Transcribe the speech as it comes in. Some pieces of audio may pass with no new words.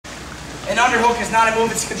an underhook is not a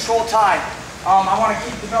move, it's a controlled tie. I want to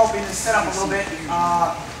keep developing this setup a little bit.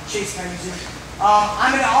 Chase, can I use you?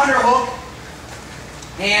 I'm in an underhook,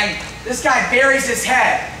 and this guy buries his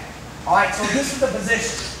head. Alright, so this is the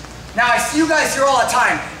position. Now I see you guys here all the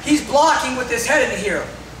time. He's blocking with his head in here.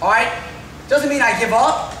 Alright? Doesn't mean I give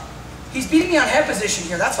up. He's beating me on head position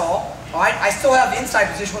here, that's all. Alright? I still have the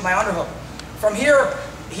inside position with my underhook. From here,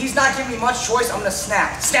 he's not giving me much choice. I'm going to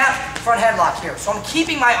snap. Snap, front headlock here. So I'm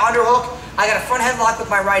keeping my underhook. I got a front headlock with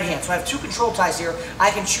my right hand. So I have two control ties here.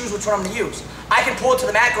 I can choose which one I'm going to use. I can pull it to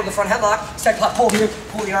the mat, go to the front headlock, step up, pull here,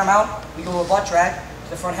 pull the arm out. We go to a butt drag to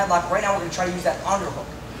the front headlock. Right now we're going to try to use that underhook.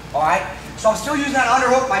 Alright? So I'm still using that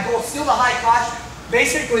underhook. My goal is still the high crotch.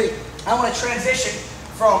 Basically, I want to transition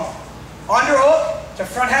from underhook to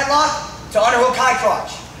front headlock to underhook high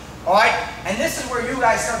crotch. Alright? And this is where you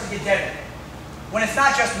guys start to get dead. When it's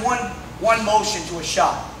not just one motion to a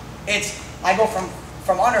shot. It's, I go from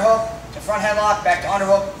underhook to front headlock, back to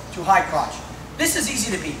underhook to high crotch. This is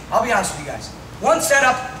easy to beat. I'll be honest with you guys. One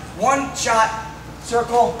setup, one shot,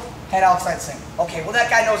 circle, head outside single. Okay, well that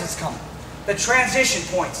guy knows it's coming. The transition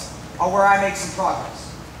points are where I make some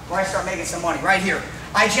progress. Where I start making some money, right here.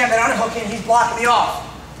 I jam that underhook in, he's blocking me off.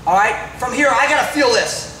 Alright? From here, I gotta feel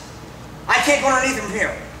this. I can't go underneath him from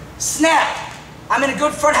here. Snap. I'm in a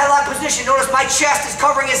good front headlock position. Notice my chest is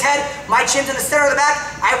covering his head. My chin's in the center of the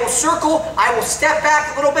back. I will circle. I will step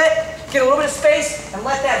back a little bit, get a little bit of space, and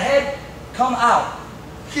let that head come out.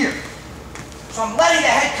 Here. So I'm letting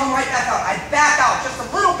the head come right back out. I back out just a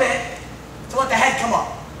little bit to let the head come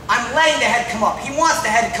up. I'm letting the head come up. He wants the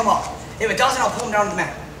head to come up. If it doesn't, I'll pull him down to the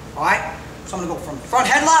mat. Alright? So I'm going to go from front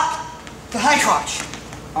headlock to high crotch.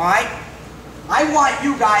 Alright? I want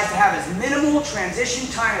you guys to have as minimal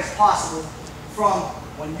transition time as possible from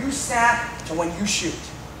when you snap to when you shoot.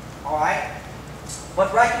 Alright?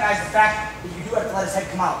 But recognize the fact that you do have to let his head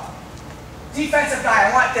come out. Defensive guy,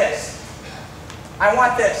 I want this. I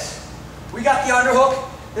want this. We got the underhook.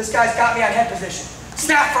 This guy's got me on head position.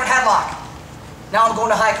 Snap, front headlock. Now I'm going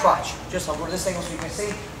to high crotch. Just I'll go to this angle so you can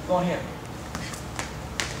see. Going here.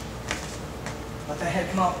 Let that head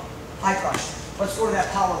come out. High crotch. Let's go to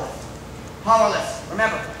that power lift. Power lift.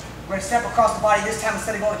 Remember, we're going to step across the body. This time,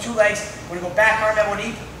 instead of going to two legs, we're going to go back arm elbow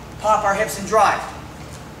deep, pop our hips and drive.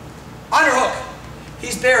 Underhook.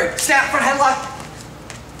 He's buried. Snap, front headlock.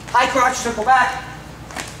 High crotch, circle back.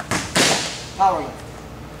 Power lift.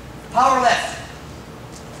 Power lift.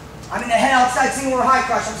 I'm in the head outside single or high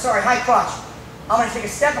crotch. I'm sorry, high crotch. I'm going to take a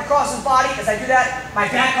step across his body. As I do that, my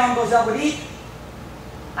back arm goes elbow deep.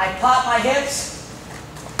 I pop my hips.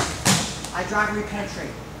 I drive and re-penetrate.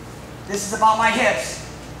 This is about my hips,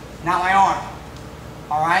 not my arm.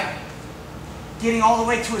 Alright? Getting all the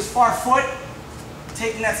way to his far foot,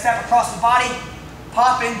 taking that step across the body,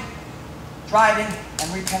 popping, driving,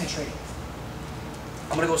 and re-penetrating.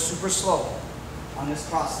 I'm going to go super slow on this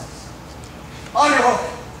process.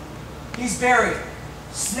 Underhook. He's buried.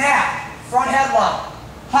 Snap. Front headlock.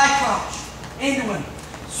 High crotch. Into him.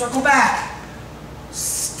 Circle back.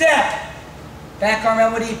 Step. Back arm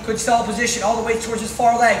elbow deep. Good solid position all the way towards his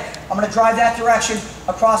far leg. I'm going to drive that direction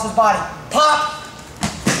across his body. Pop.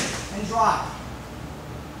 And drive.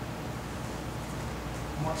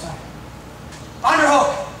 One more time.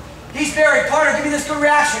 Underhook. He's buried. Partner, give me this good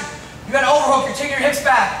reaction. You got an overhook. You're taking your hips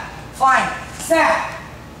back. Fine. Snap.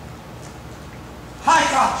 High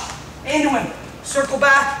crotch. Into him. Circle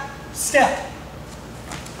back. Step.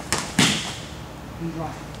 And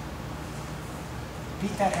drive.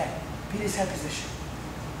 Beat that head. Beat his head position.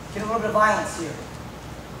 Get a little bit of violence here.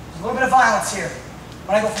 There's a little bit of violence here.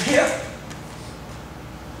 When I go from here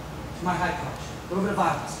to my high crotch. A little bit of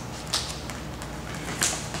violence.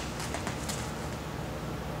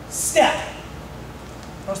 Step.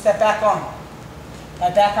 Notice that back arm. My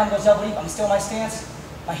back arm goes elbow deep. I'm still in my stance.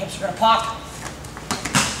 My hips are going to pop.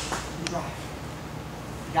 And drive.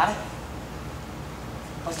 You got it?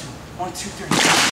 Let's do it. 1, 2, 3.